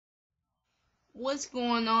What's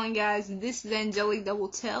going on, guys? This is Angelic Double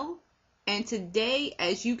Tell, and today,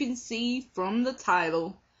 as you can see from the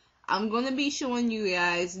title, I'm going to be showing you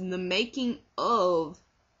guys the making of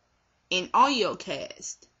an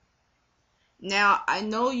audiocast. Now, I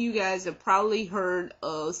know you guys have probably heard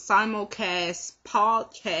of simulcast,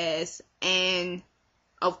 podcast, and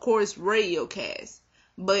of course radiocast,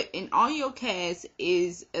 but an audiocast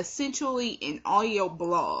is essentially an audio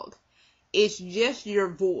blog. It's just your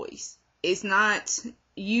voice. It's not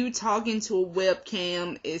you talking to a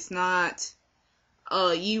webcam. It's not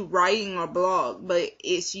you writing a blog, but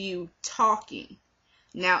it's you talking.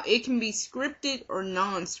 Now, it can be scripted or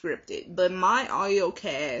non-scripted, but my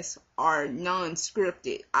audiocasts are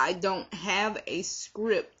non-scripted. I don't have a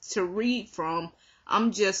script to read from.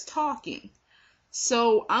 I'm just talking.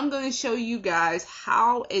 So, I'm going to show you guys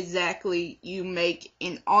how exactly you make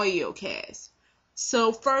an audiocast.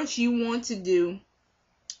 So, first thing you want to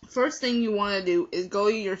do is go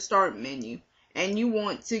to your start menu, and you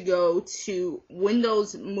want to go to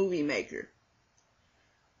Windows Movie Maker.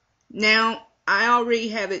 Now, I already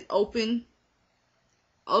have it open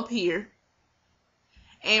up here,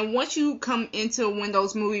 and once you come into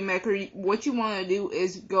Windows Movie Maker, what you want to do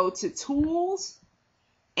is go to Tools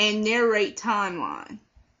and Narrate Timeline.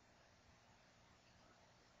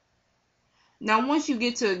 Now, once you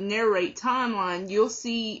get to Narrate Timeline, you'll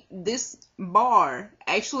see this bar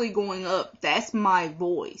actually going up. That's my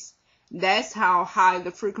voice. That's how high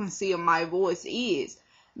the frequency of my voice is,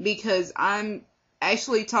 because I'm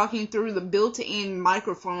actually talking through the built-in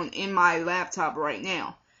microphone in my laptop right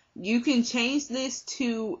now. You can change this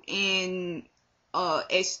to an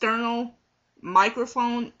external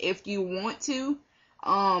microphone if you want to.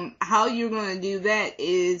 How you're going to do that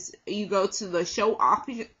is you go to the Show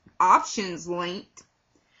Options link,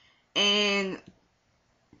 and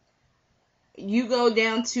you go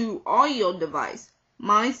down to Audio Device.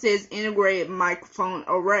 Mine says Integrated Microphone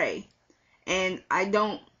Array, and I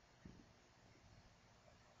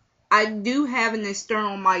do have an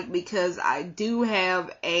external mic because I do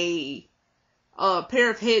have a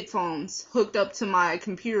pair of headphones hooked up to my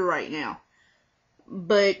computer right now.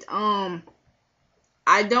 But I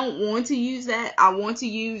don't want to use that. I want to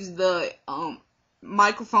use the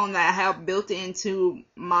microphone that I have built into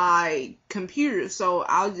my computer, so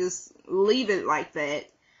I'll just leave it like that.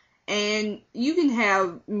 And you can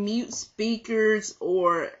have mute speakers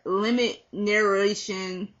or limit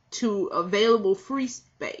narration to available free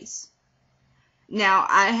space. Now,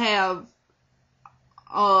 I have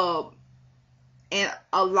a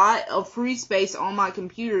lot of free space on my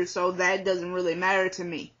computer, so that doesn't really matter to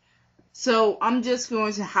me. So I'm just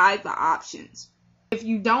going to hide the options. If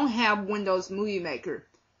you don't have Windows Movie Maker,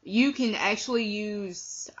 you can actually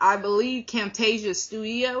use, I believe, Camtasia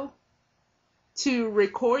Studio to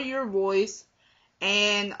record your voice.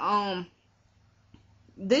 And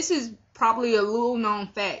this is probably a little known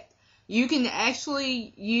fact. You can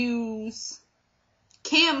actually use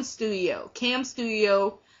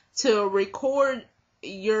CamStudio to record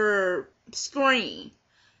your screen,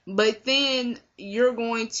 but then you're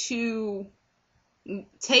going to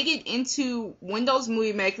take it into Windows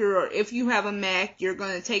Movie Maker, or if you have a Mac, you're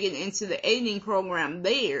going to take it into the editing program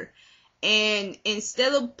there, and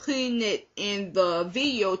instead of putting it in the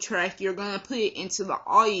video track, you're going to put it into the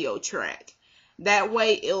audio track. That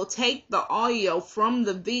way it'll take the audio from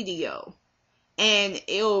the video, and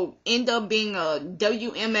it'll end up being a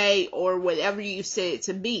WMA or whatever you set it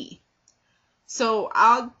to be. So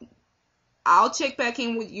I'll check back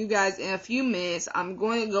in with you guys in a few minutes. I'm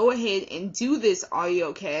going to go ahead and do this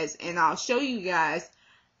audiocast, and I'll show you guys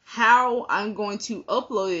how I'm going to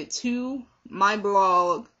upload it to my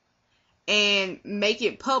blog and make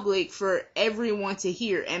it public for everyone to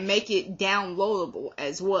hear, and make it downloadable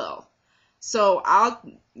as well. So I'll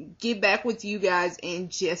get back with you guys in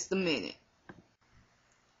just a minute.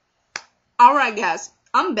 Alright guys,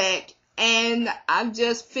 I'm back, and I've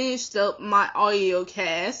just finished up my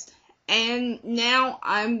audiocast. And now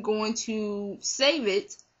I'm going to save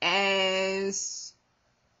it as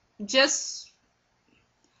just,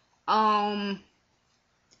 we're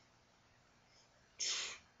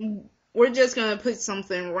just going to put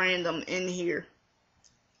something random in here.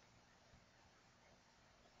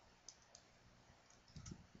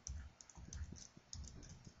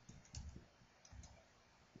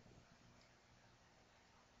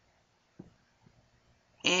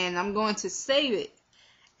 And I'm going to save it.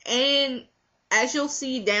 And as you'll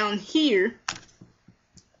see down here,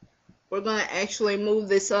 we're going to actually move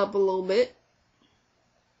this up a little bit.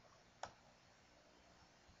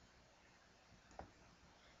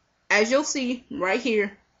 As you'll see right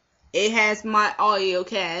here, it has my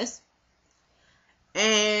audiocast.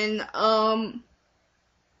 And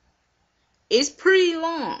it's pretty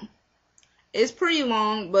long. It's pretty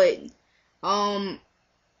long, but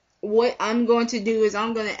what I'm going to do is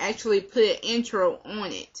I'm going to actually put an intro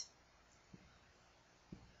on it.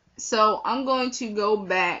 So I'm going to go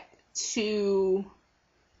back to,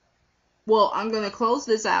 well, I'm going to close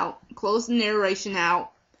this out, close the narration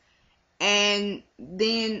out, and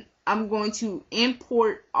then I'm going to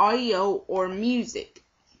import audio or music.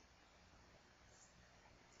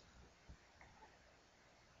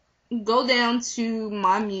 Go down to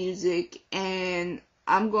my music, and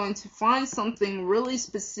I'm going to find something really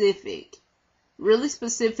specific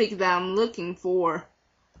that I'm looking for.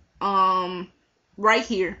 Right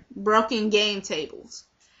here, broken game tables.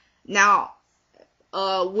 Now,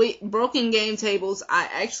 with broken game tables, I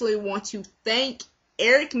actually want to thank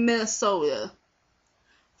Eric Minnesota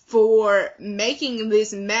for making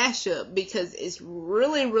this mashup, because it's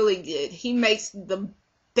really, really good. He makes the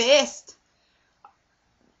best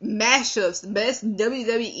mashups, the best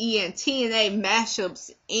WWE and TNA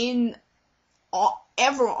mashups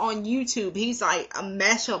ever on YouTube. He's like a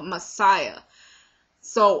mashup messiah.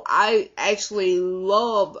 So I actually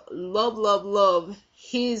love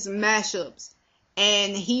his mashups,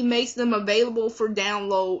 and he makes them available for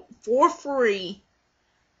download for free.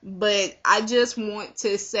 But I just want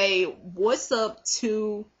to say what's up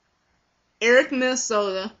to Eric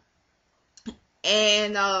Minnesota,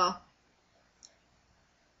 and I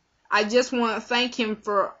just want to thank him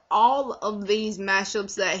for all of these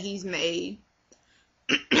mashups that he's made.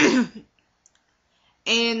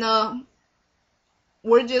 And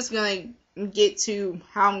we're just going to get to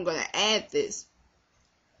how I'm going to add this.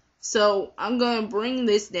 So I'm going to bring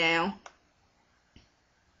this down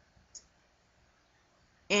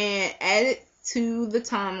and add it to the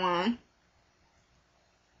timeline.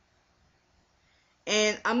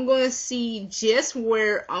 And I'm going to see just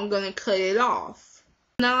where I'm going to cut it off.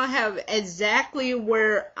 Now I have exactly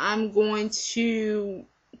where I'm going to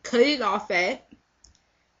cut it off at.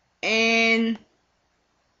 And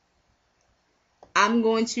I'm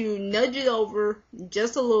going to nudge it over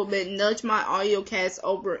just a little bit, nudge my audiocast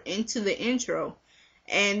over into the intro.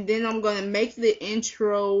 And then I'm going to make the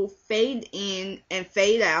intro fade in and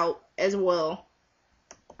fade out as well.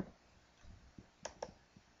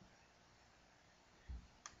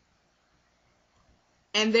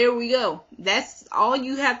 And there we go. That's all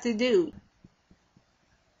you have to do.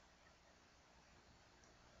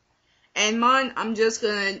 And mine, I'm just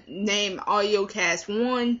going to name Audiocast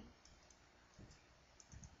 1.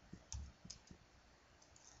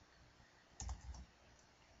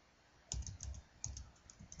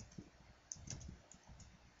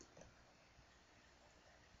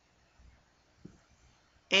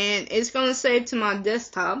 And it's going to save to my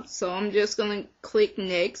desktop, so I'm just going to click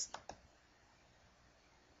next.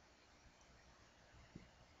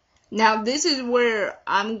 Now this is where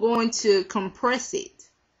I'm going to compress it.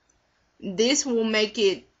 This will make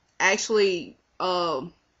it actually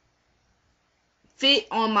fit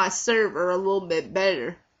on my server a little bit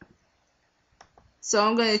better. So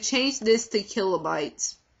I'm going to change this to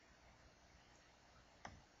kilobytes.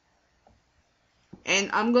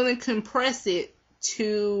 And I'm going to compress it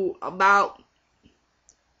to about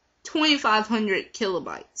 2,500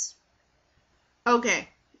 kilobytes. Okay,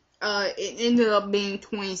 it ended up being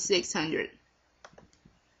 2,600.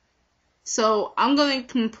 So I'm going to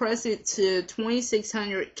compress it to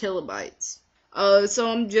 2,600 kilobytes.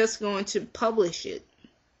 So I'm just going to publish it.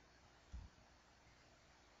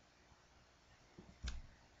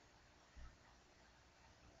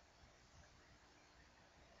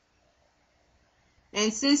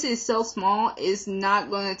 And since it's so small, it's not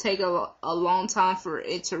going to take a long time for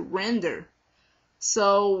it to render.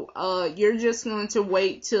 So you're just going to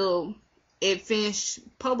wait till it finishes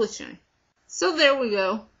publishing. So there we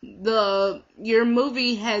go. Your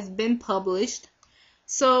movie has been published.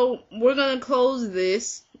 So we're going to close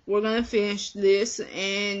this. We're going to finish this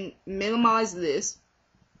and minimize this.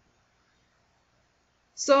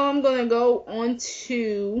 So I'm going to go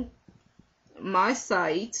onto my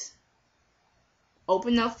site.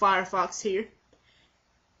 Open up Firefox here.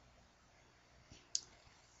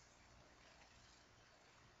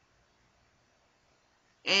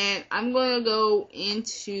 And I'm going to go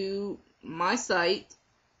into my site.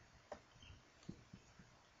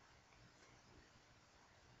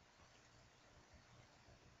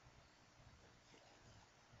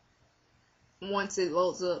 Once it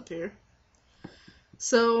loads up here.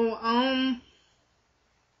 So,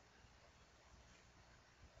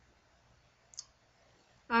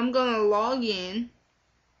 I'm going to log in.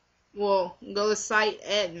 Well, go to site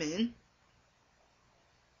admin.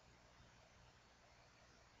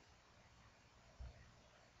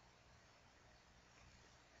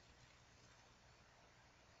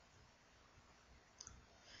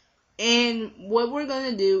 And what we're going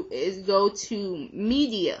to do is go to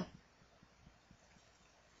Media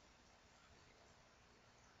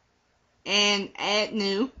and Add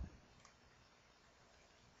New.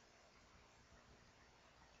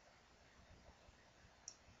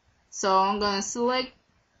 So I'm going to select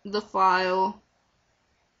the file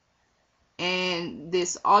and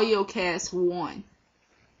this Audiocast 1.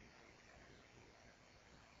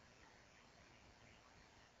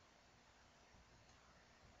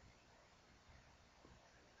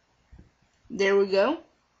 There we go.